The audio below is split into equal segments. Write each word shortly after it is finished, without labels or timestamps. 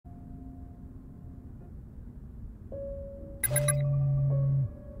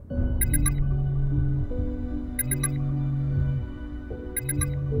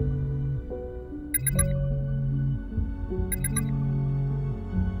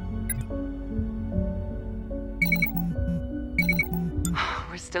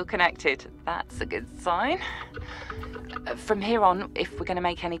We're still connected. That's a good sign. From here on, if we're going to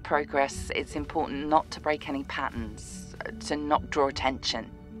make any progress, it's important not to break any patterns, to not draw attention.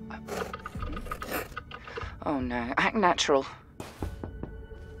 Oh no, act natural.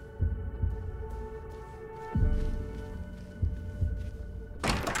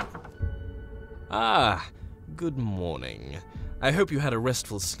 Ah, good morning. I hope you had a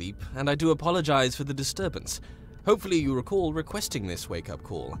restful sleep, and I do apologize for the disturbance. Hopefully you recall requesting this wake-up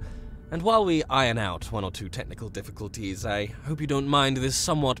call. And while we iron out one or two technical difficulties, I hope you don't mind this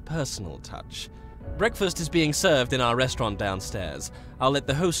somewhat personal touch. Breakfast is being served in our restaurant downstairs. I'll let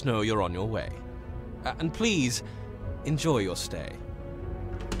the host know you're on your way. And please, enjoy your stay.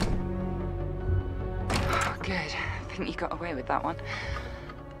 Good. I think you got away with that one.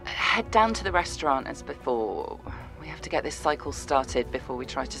 Head down to the restaurant as before. We have to get this cycle started before we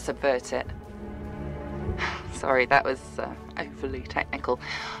try to subvert it. Sorry, that was overly technical.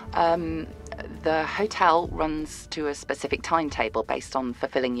 The hotel runs to a specific timetable based on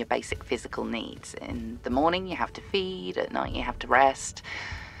fulfilling your basic physical needs. In the morning, you have to feed. At night, you have to rest.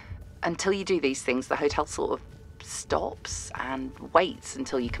 Until you do these things, the hotel sort of stops and waits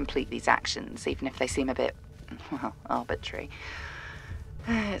until you complete these actions, even if they seem a bit, well, arbitrary.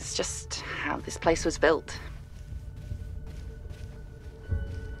 It's just how this place was built.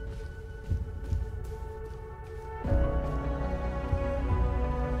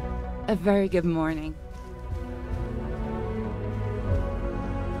 A very good morning.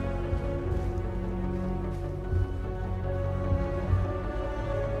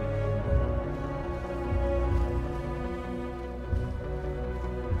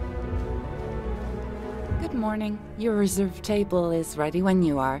 Good morning. Your reserved table is ready when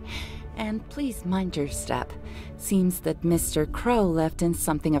you are. And please mind your step. Seems that Mr. Crow left in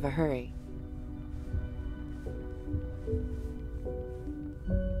something of a hurry.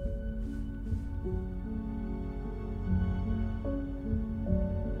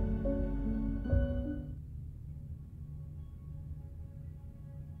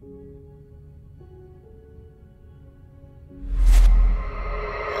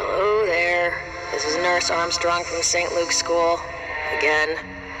 Hello there. This is Nurse Armstrong from St. Luke's School. Again.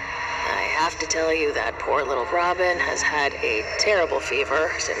 I have to tell you that poor little Robin has had a terrible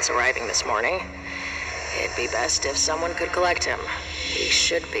fever since arriving this morning. It'd be best if someone could collect him. He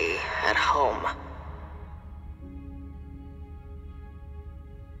should be at home.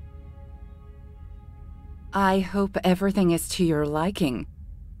 I hope everything is to your liking.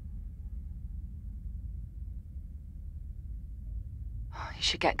 You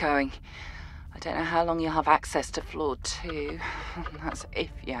should get going. I don't know how long you'll have access to floor 2. That's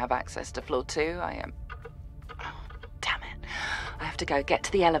if you have access to floor 2. Oh, damn it. I have to go. Get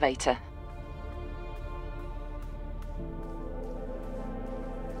to the elevator.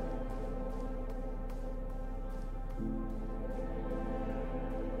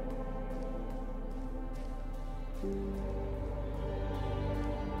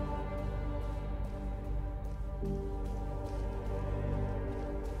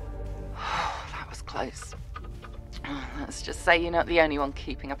 Close. Let's just say you're not the only one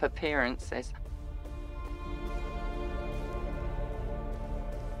keeping up appearances.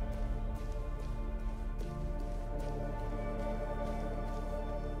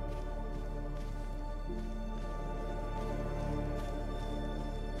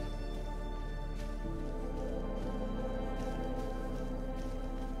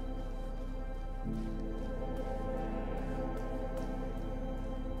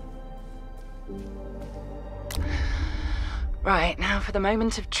 Right, now for the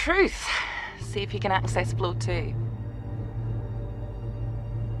moment of truth. See if you can access floor 2.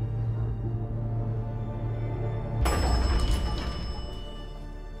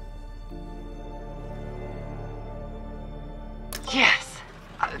 Yes!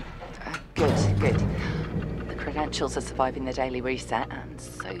 Good. The credentials are surviving the daily reset, and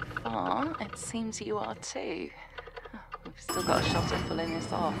so far, it seems you are too. We've still got a shot at pulling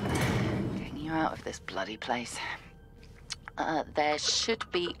this off. Getting you out of this bloody place. There should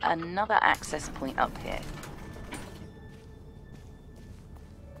be another access point up here.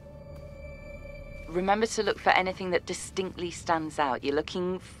 Remember to look for anything that distinctly stands out. You're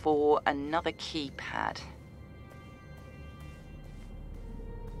looking for another keypad.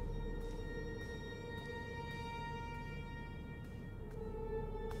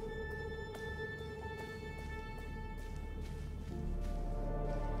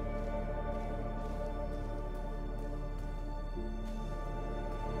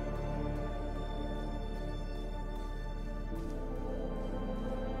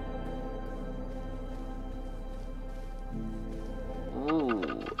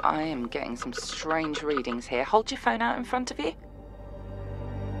 I am getting some strange readings here. Hold your phone out in front of you.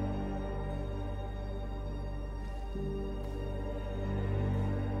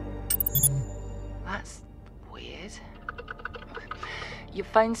 That's weird. Your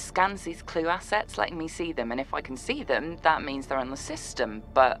phone scans these clue assets, letting me see them, and if I can see them, that means they're on the system,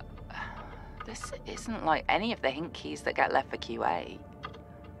 but this isn't like any of the hint keys that get left for QA.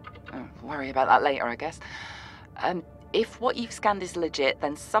 I'll worry about that later, I guess. If what you've scanned is legit,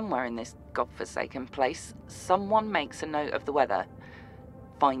 then somewhere in this godforsaken place, someone makes a note of the weather.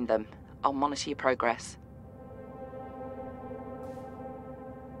 Find them. I'll monitor your progress.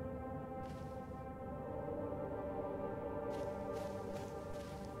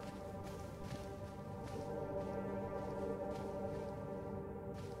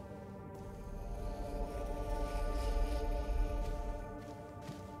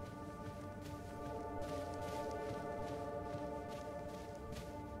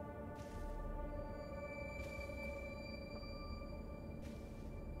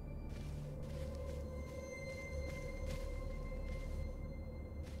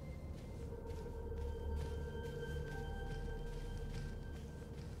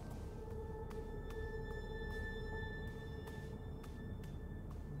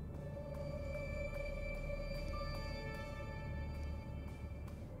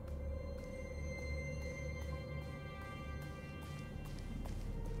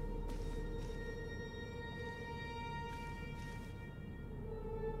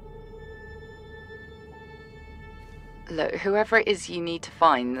 Look, whoever it is you need to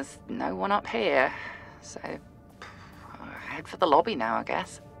find, there's no one up here. So, head for the lobby now, I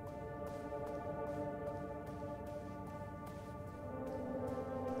guess.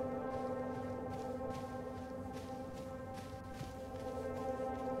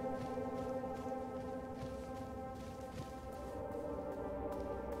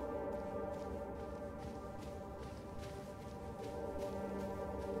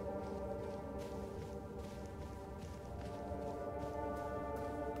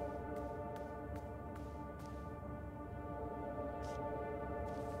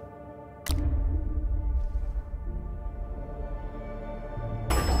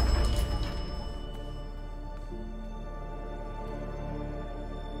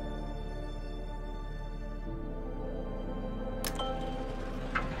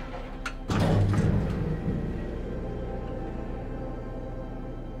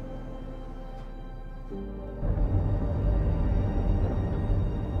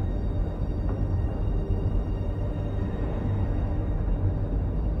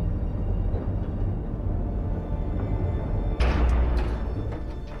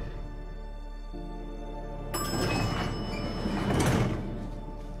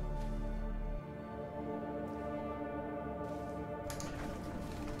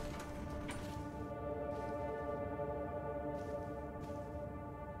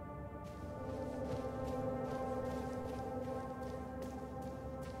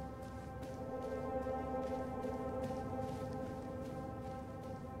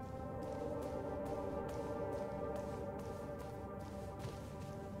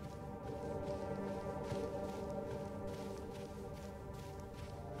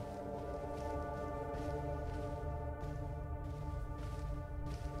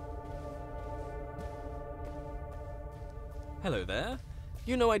 Hello there.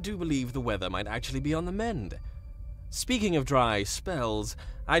 You know, I do believe the weather might actually be on the mend. Speaking of dry spells,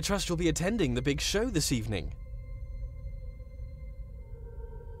 I trust you'll be attending the big show this evening.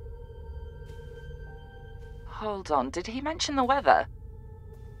 Hold on, did he mention the weather?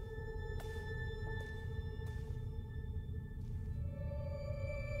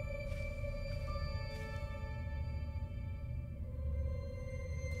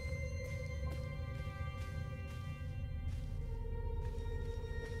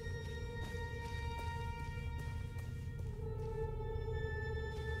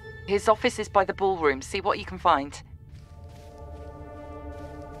 His office is by the ballroom. See what you can find.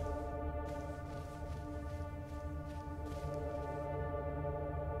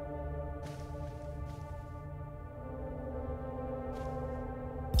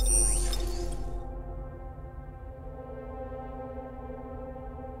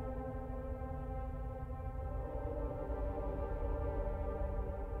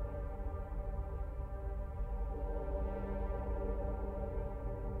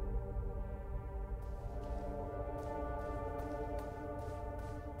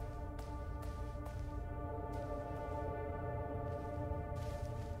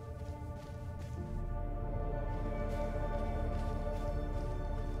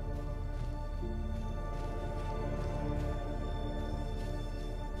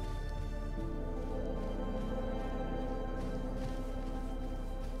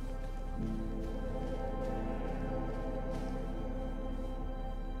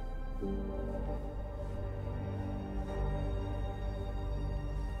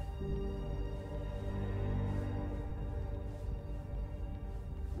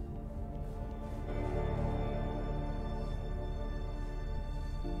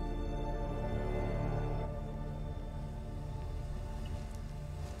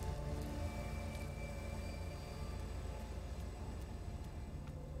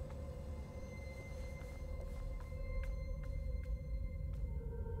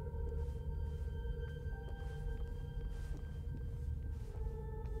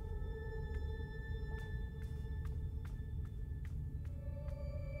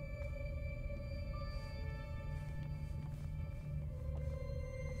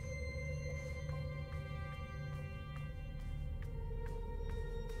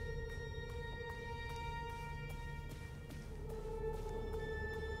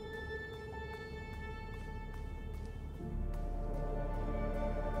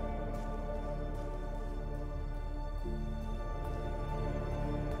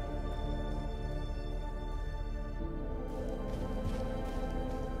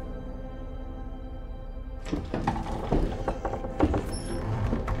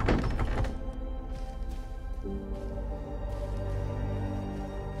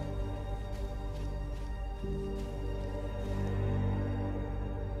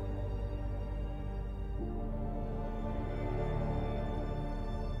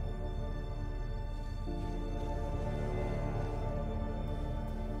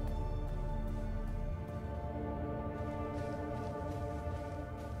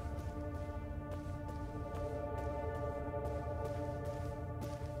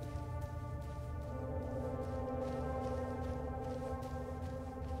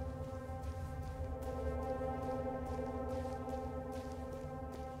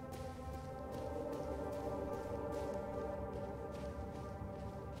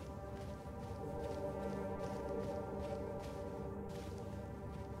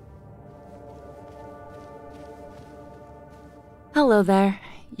 Hello there.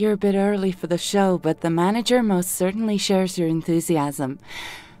 You're a bit early for the show, but the manager most certainly shares your enthusiasm.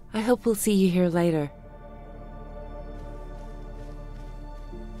 I hope we'll see you here later.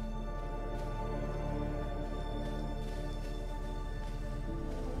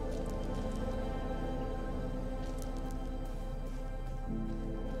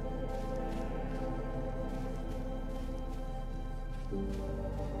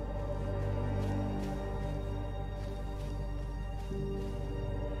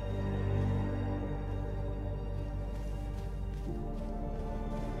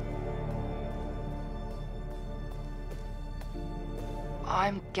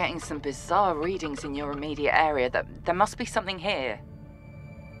 I'm getting some bizarre readings in your immediate area. There must be something here.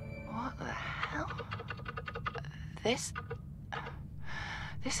 What the hell? This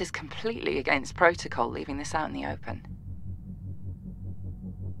is completely against protocol, leaving this out in the open.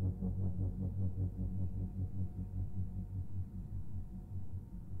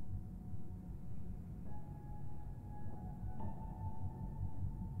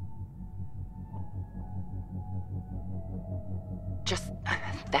 Just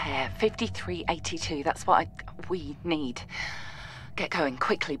there, 5382. That's what we need. Get going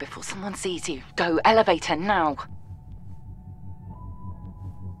quickly before someone sees you. Go, elevator now.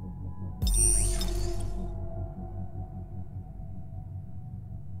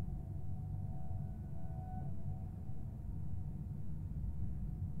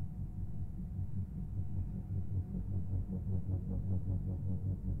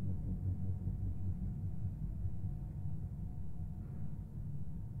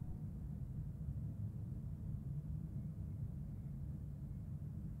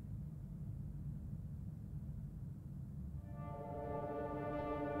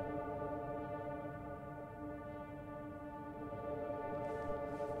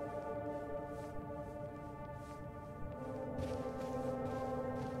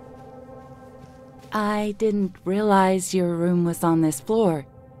 I didn't realize your room was on this floor.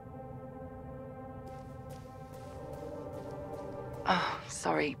 Oh,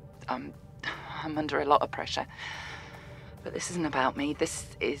 sorry. I'm under a lot of pressure. But this isn't about me. This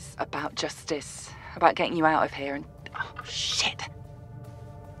is about justice. About getting you out of here and... Oh, shit!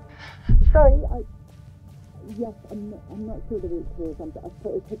 Sorry, Yes, I'm not sure the root cause. I've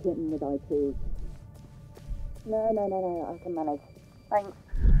put a ticket in with IT. No, I can manage. Thanks.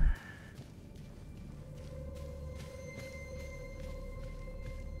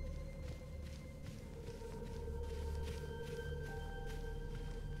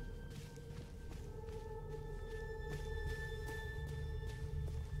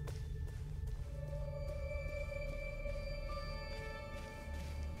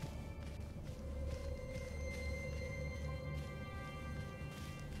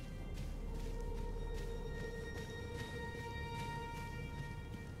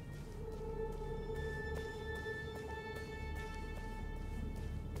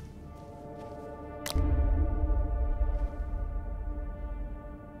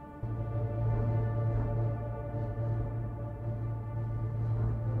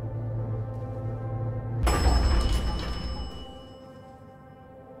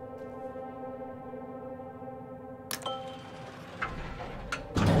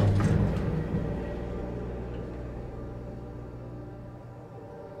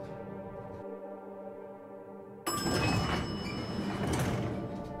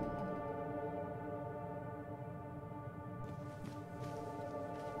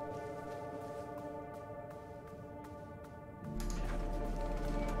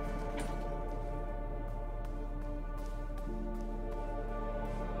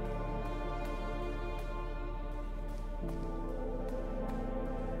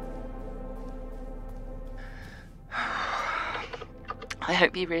 I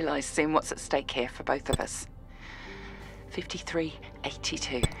hope you realise soon what's at stake here for both of us.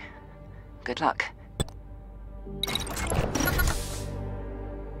 5382. Good luck.